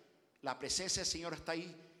iglesia, la presencia del Señor está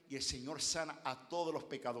ahí y el Señor sana a todos los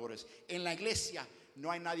pecadores. En la iglesia no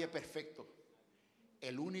hay nadie perfecto.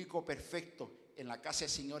 El único perfecto en la casa del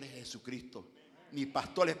Señor es Jesucristo. Mi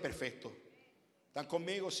pastor es perfecto. ¿Están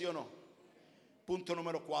conmigo, sí o no? Punto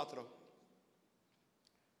número 4.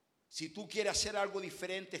 Si tú quieres hacer algo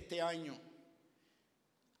diferente este año,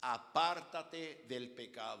 apártate del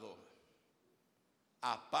pecado.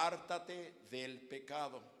 Apártate del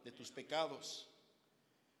pecado, de tus pecados.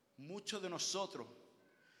 Muchos de nosotros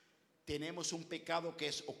tenemos un pecado que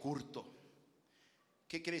es oculto.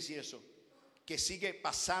 ¿Qué quiere decir eso? Que sigue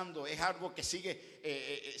pasando, es algo que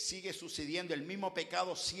sigue sucediendo, el mismo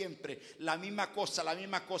pecado siempre, la misma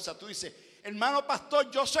cosa. Tú dices, hermano pastor,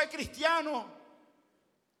 yo soy cristiano,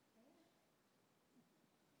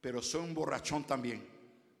 pero soy un borrachón también.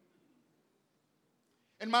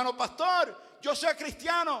 Hermano pastor, yo soy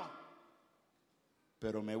cristiano,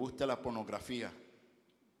 pero me gusta la pornografía.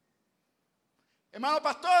 Hermano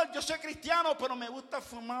pastor, yo soy cristiano, pero me gusta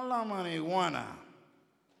fumar la marihuana.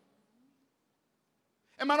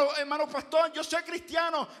 Hermano pastor, yo soy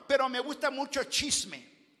cristiano, pero me gusta mucho el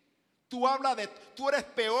chisme. Tú eres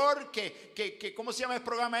peor que ¿cómo se llama el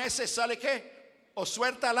programa ese? ¿Sale qué? O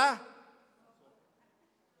suéltala.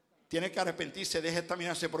 Tiene que arrepentirse, deje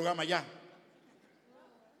terminar ese programa ya.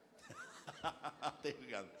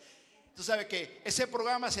 Tú sabes que ese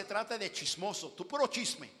programa se trata de chismoso, tú puro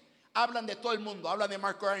chisme. Hablan de todo el mundo, hablan de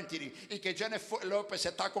Marco Anthony y que Jennifer López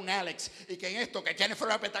está con Alex y que en esto, que Jennifer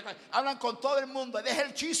López está con... Hablan con todo el mundo, deja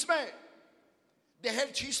el chisme. Deja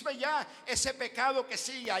el chisme ya, ese pecado que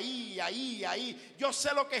sigue ahí. Yo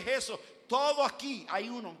sé lo que es eso. Todo aquí hay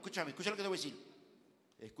uno. Escúchame, escucha lo que te voy a decir.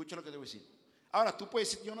 Escucha lo que te voy a decir. Ahora tú puedes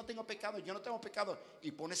decir, yo no tengo pecado.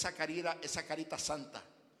 Y pone esa carita santa.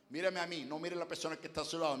 Mírame a mí, no mire a la persona que está a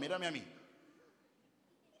su lado, mírame a mí.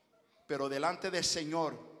 Pero delante del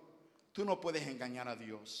Señor, tú no puedes engañar a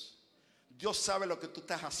Dios. Dios sabe lo que tú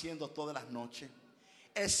estás haciendo todas las noches.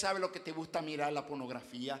 Él sabe lo que te gusta mirar, la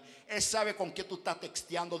pornografía. Él sabe con qué tú estás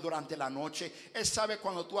texteando durante la noche. Él sabe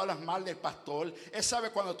cuando tú hablas mal del pastor. Él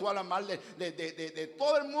sabe cuando tú hablas mal de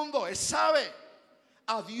todo el mundo. Él sabe.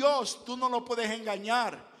 A Dios tú no lo puedes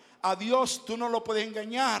engañar. A Dios tú no lo puedes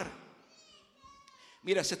engañar.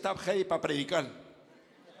 Mira, se está ready para predicar.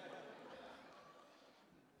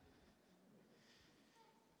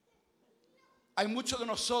 Hay muchos de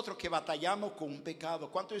nosotros que batallamos con un pecado.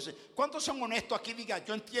 ¿Cuántos dicen? ¿Cuántos son honestos aquí? Diga,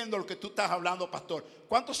 yo entiendo lo que tú estás hablando, pastor.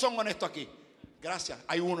 ¿Cuántos son honestos aquí? Gracias.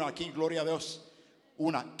 Hay uno aquí, gloria a Dios.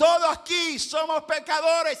 Una. Todos aquí somos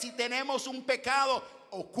pecadores y tenemos un pecado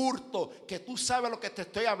oculto, que tú sabes lo que te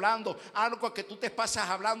estoy hablando, algo que tú te pasas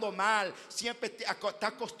hablando mal, siempre estás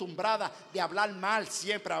acostumbrada de hablar mal,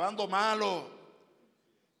 siempre hablando malo.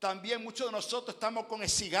 También muchos de nosotros estamos con el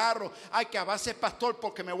cigarro. Ay, que avance, pastor,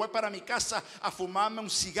 porque me voy para mi casa a fumarme un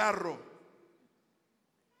cigarro.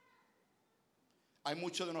 Hay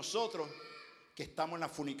muchos de nosotros que estamos en la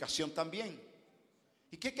fornicación también.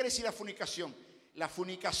 ¿Y qué quiere decir la fornicación? La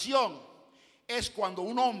fornicación es cuando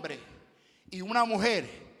un hombre y una mujer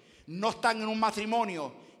no están en un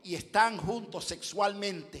matrimonio y están juntos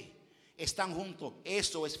sexualmente. Están juntos.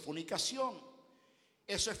 Eso es fornicación.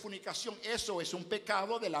 Eso es fornicación. Eso es un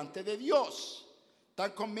pecado delante de Dios.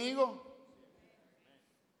 ¿Están conmigo?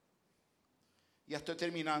 Ya estoy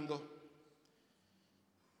terminando.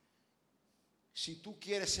 Si tú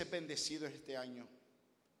quieres ser bendecido este año,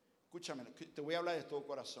 escúchame, te voy a hablar de todo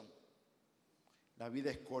corazón. La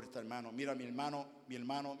vida es corta, hermano. Mira, mi hermano.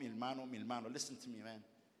 Listen to me, man.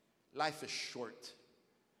 Life is short.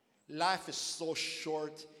 Life is so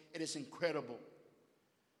short. It is incredible.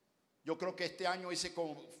 Yo creo que este año hice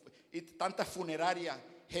con tantas funerarias,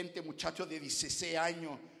 gente, muchachos de 16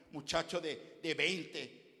 años, muchachos de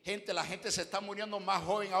 20. La gente se está muriendo más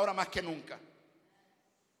joven ahora más que nunca.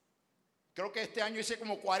 Creo que este año hice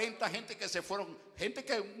como 40 gente que se fueron, gente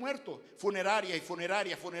que ha muerto, funerarias.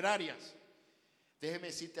 Déjeme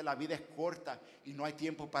decirte, la vida es corta y no hay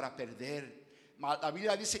tiempo para perder. La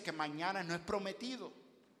Biblia dice que mañana no es prometido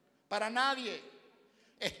para nadie.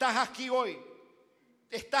 Estás aquí hoy.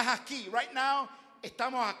 Estás aquí, right now.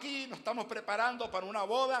 Estamos aquí, nos estamos preparando para una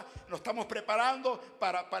boda, nos estamos preparando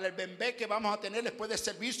para el bebé que vamos a tener después del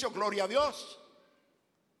servicio, gloria a Dios.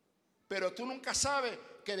 Pero tú nunca sabes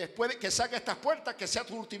que después de que saque estas puertas, que sea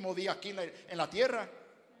tu último día aquí en la tierra.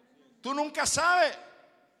 Tú nunca sabes.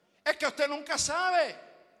 Es que usted nunca sabe.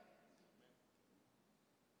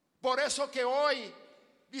 Por eso que hoy,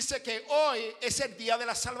 dice que hoy es el día de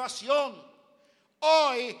la salvación.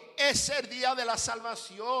 Hoy es el día de la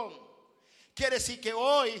salvación. Quiere decir que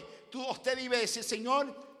hoy usted debe decir,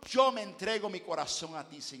 Señor, yo me entrego mi corazón a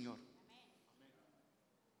ti, Señor.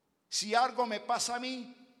 Si algo me pasa a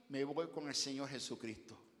mí, me voy con el Señor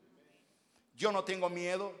Jesucristo. Yo no tengo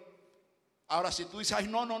miedo. Ahora si tú dices, ay,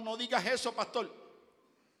 no digas eso, pastor.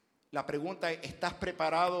 La pregunta es, ¿estás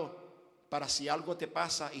preparado para si algo te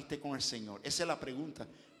pasa, irte con el Señor? Esa es la pregunta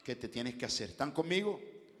que te tienes que hacer. ¿Están conmigo?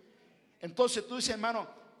 Entonces tú dices, hermano,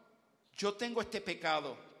 yo tengo este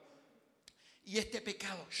pecado. Y este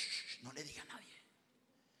pecado, no le diga a nadie.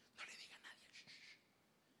 No le diga a nadie.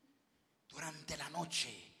 Durante la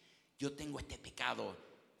noche, yo tengo este pecado.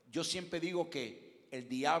 Yo siempre digo que el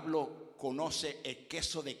diablo conoce el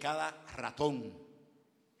queso de cada ratón.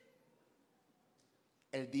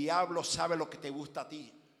 El diablo sabe lo que te gusta a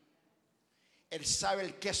ti. Él sabe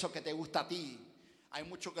el queso que te gusta a ti. Hay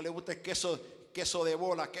muchos que le gusta el queso de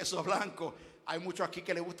bola, queso blanco. Hay muchos aquí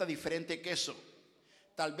que le gusta diferente queso.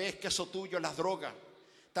 Tal vez queso tuyo es la droga.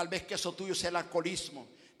 Tal vez queso tuyo es el alcoholismo.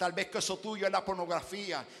 Tal vez queso tuyo es la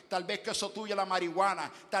pornografía. Tal vez queso tuyo es la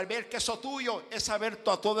marihuana. Tal vez queso tuyo es saber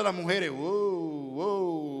a todas las mujeres.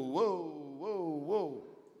 Wow.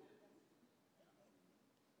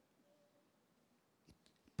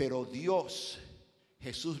 Pero Dios,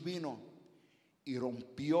 Jesús vino y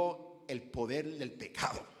rompió el poder del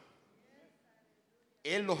pecado.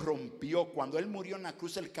 Él lo rompió. Cuando Él murió en la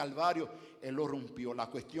cruz del Calvario, Él lo rompió. La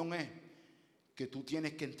cuestión es que tú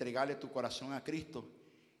tienes que entregarle tu corazón a Cristo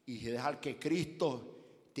y dejar que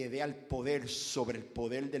Cristo te dé el poder sobre el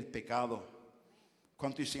poder del pecado.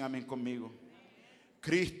 ¿Cuántos dicen amén conmigo?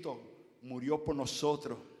 Cristo murió por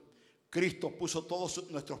nosotros. Cristo puso todos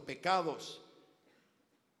nuestros pecados.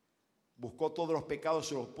 Buscó todos los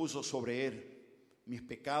pecados y los puso sobre Él. Mis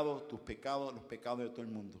pecados, tus pecados, los pecados de todo el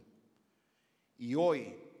mundo. Y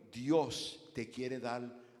hoy Dios te quiere dar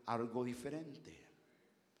algo diferente.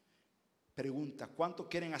 Pregunta, ¿cuántos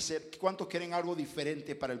quieren algo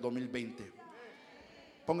diferente para el 2020?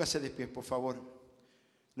 Póngase de pie, por favor.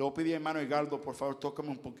 Le voy a pedir a hermano Edgardo, por favor, tócame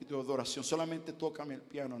un poquito de adoración. Solamente tócame el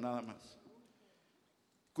piano, nada más.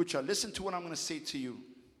 Escucha, listen to what I'm going to say to you.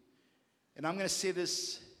 And I'm going to say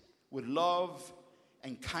this with love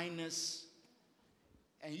and kindness.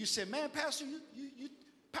 And you say, man, Pastor,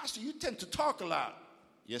 Pastor, you tend to talk a lot.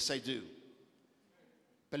 Yes, I do.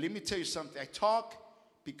 But let me tell you something. I talk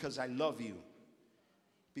because I love you.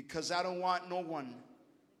 Because I don't want no one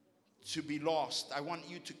to be lost. I want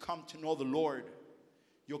you to come to know the Lord.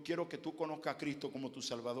 Yo quiero que tú conozcas a Cristo como tu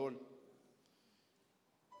Salvador.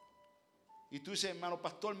 Y tú dices, hermano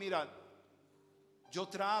pastor, mira, yo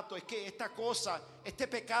trato, es que esta cosa, este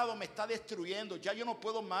pecado me está destruyendo, ya yo no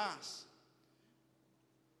puedo más.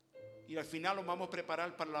 Y al final nos vamos a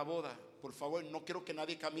preparar para la boda. Por favor, no quiero que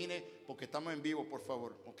nadie camine porque estamos en vivo, por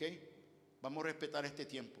favor, ¿ok? Vamos a respetar este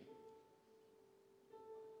tiempo.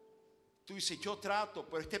 Tú dices, yo trato,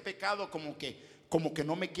 pero este pecado como que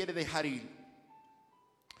no me quiere dejar ir.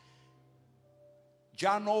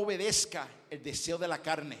 Ya no obedezca el deseo de la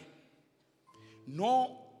carne.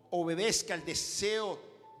 No obedezca el deseo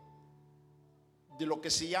de lo que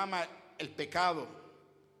se llama el pecado.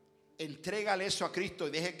 Entrégale eso a Cristo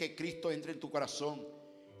y deje que Cristo entre en tu corazón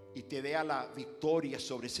y te dé la victoria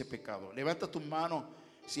sobre ese pecado. Levanta tus manos,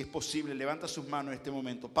 si es posible, levanta sus manos en este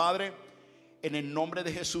momento. Padre, en el nombre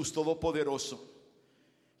de Jesús Todopoderoso,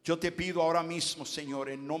 yo te pido ahora mismo, Señor,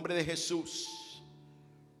 en nombre de Jesús,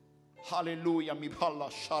 aleluya, mi bala,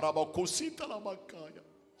 sharabocusita la macaya.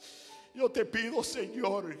 Yo te pido,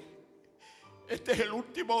 Señor, este es el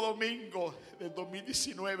último domingo del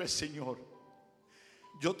 2019, Señor.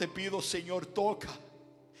 Yo te pido, Señor, toca,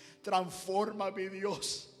 transforma, mi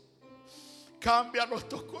Dios. Cambia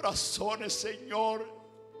nuestros corazones, Señor.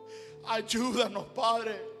 Ayúdanos,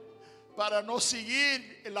 Padre, para no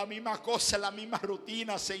seguir en la misma cosa, en la misma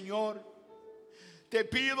rutina, Señor. Te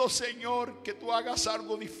pido, Señor, que tú hagas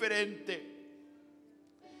algo diferente.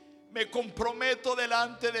 Me comprometo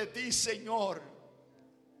delante de ti, Señor.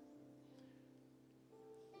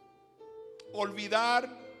 Olvidar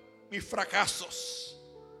mis fracasos.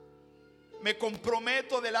 Me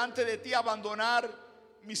comprometo delante de ti a abandonar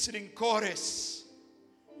mis rencores.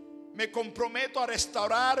 Me comprometo a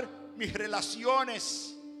restaurar mis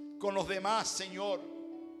relaciones con los demás, Señor.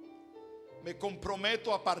 Me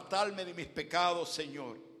comprometo a apartarme de mis pecados,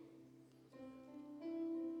 Señor.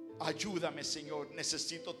 Ayúdame, Señor,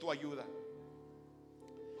 necesito tu ayuda.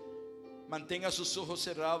 Mantenga sus ojos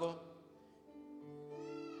cerrados.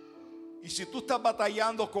 Y si tú estás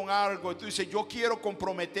batallando con algo y tú dices, yo quiero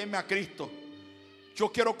comprometerme a Cristo,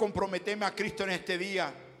 yo quiero comprometerme a Cristo en este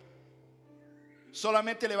día,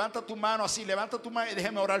 solamente levanta tu mano así, levanta tu mano y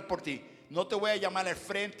déjame orar por ti. No te voy a llamar al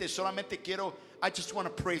frente, solamente quiero, I just want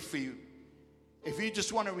to pray for you. If you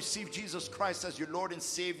just want to receive Jesus Christ as your Lord and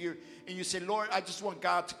Savior, and you say, Lord, I just want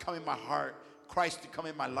God to come in my heart, Christ to come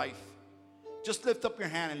in my life, just lift up your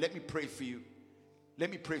hand and let me pray for you.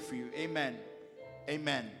 Let me pray for you. Amen.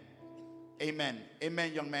 Amen. Amen.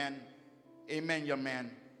 Amen, young man. Amen, young man.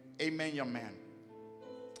 Amen, young man.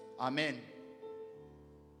 Amén.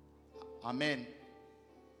 Amén.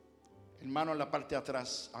 Hermano en la parte de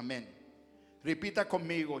atrás. Amén. Repita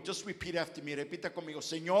conmigo. Just repeat after me. Repita conmigo.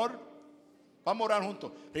 Señor, vamos a orar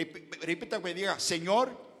juntos. Repita conmigo. Diga, Señor,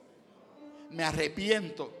 me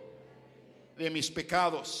arrepiento de mis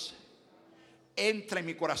pecados. Entra en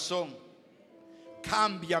mi corazón.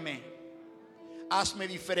 Cámbiame. Hazme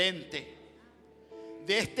diferente.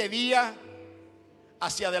 De este día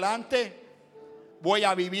hacia adelante voy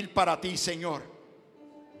a vivir para ti, Señor.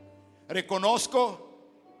 Reconozco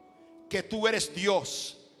que tú eres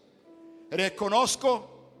Dios. Reconozco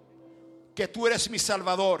que tú eres mi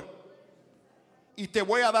Salvador. Y te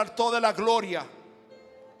voy a dar toda la gloria.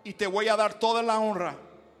 Y te voy a dar toda la honra.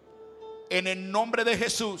 En el nombre de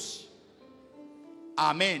Jesús.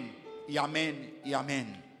 Amén. Y amén. Y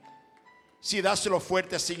amén. Sí, dáselo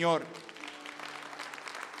fuerte, Señor.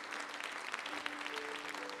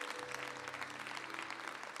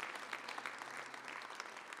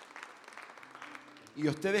 Y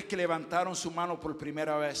ustedes que levantaron su mano por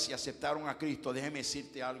primera vez y aceptaron a Cristo, déjeme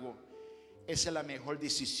decirte algo. Esa es la mejor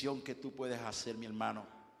decisión que tú puedes hacer, mi hermano.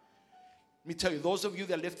 Let me tell you, those of you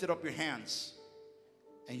that lifted up your hands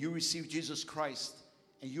and you received Jesus Christ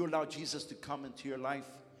and you allowed Jesus to come into your life,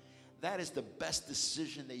 that is the best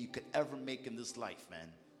decision that you could ever make in this life, man.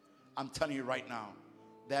 I'm telling you right now,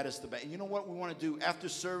 that is the best. And you know what we want to do? After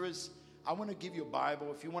service, I want to give you a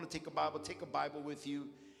Bible. If you want to take a Bible with you.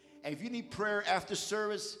 And if you need prayer after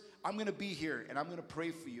service, I'm going to be here and I'm going to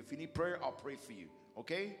pray for you. If you need prayer, I'll pray for you.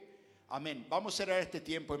 Okay? Amén. Vamos a cerrar este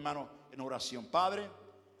tiempo, hermano, en oración. Padre,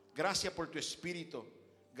 gracias por tu espíritu.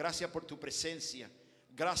 Gracias por tu presencia.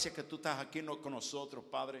 Gracias que tú estás aquí con nosotros,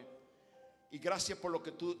 Padre. Y gracias por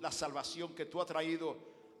la salvación que tú has traído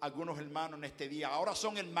a algunos hermanos en este día. Ahora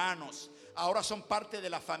son hermanos. Ahora son parte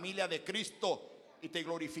de la familia de Cristo. Y te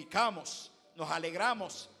glorificamos. Nos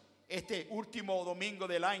alegramos este último domingo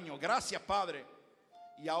del año. Gracias, Padre.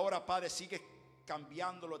 Y ahora, Padre, sigue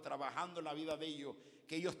cambiándolo, trabajando en la vida de ellos.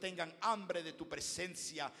 Que ellos tengan hambre de tu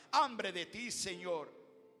presencia, hambre de ti, Señor.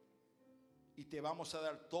 y te vamos a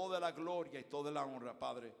dar toda la gloria y toda la honra,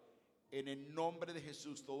 Padre, en el nombre de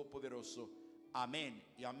Jesús Todopoderoso.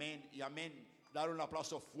 Amén y amén y amén. Dar un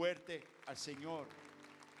aplauso fuerte al Señor.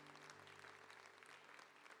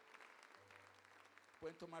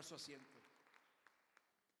 Pueden tomar su asiento.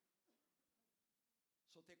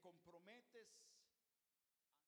 So, te comprometes